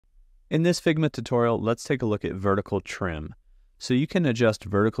In this Figma tutorial, let's take a look at vertical trim. So you can adjust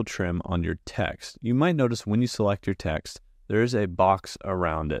vertical trim on your text. You might notice when you select your text, there is a box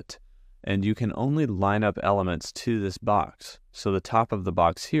around it, and you can only line up elements to this box. So the top of the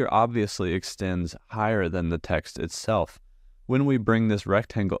box here obviously extends higher than the text itself. When we bring this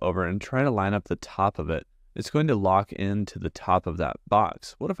rectangle over and try to line up the top of it, it's going to lock into the top of that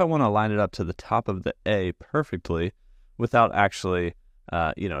box. What if I want to line it up to the top of the A perfectly without actually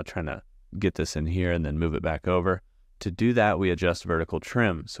trying to get this in here and then move it back over? To do that, we adjust vertical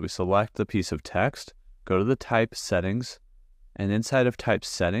trim. So we select the piece of text, go to the type settings, and inside of type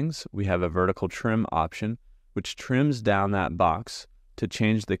settings, we have a vertical trim option, which trims down that box to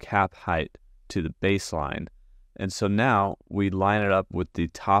change the cap height to the baseline. And so now we line it up with the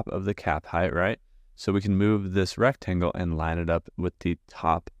top of the cap height, right? So we can move this rectangle and line it up with the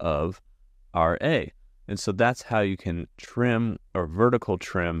top of our A. And so that's how you can trim or vertical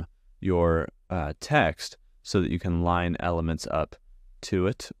trim your text so that you can line elements up to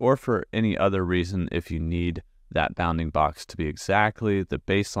it, or for any other reason if you need that bounding box to be exactly the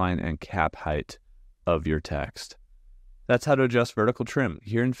baseline and cap height of your text. That's how to adjust vertical trim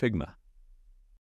here in Figma.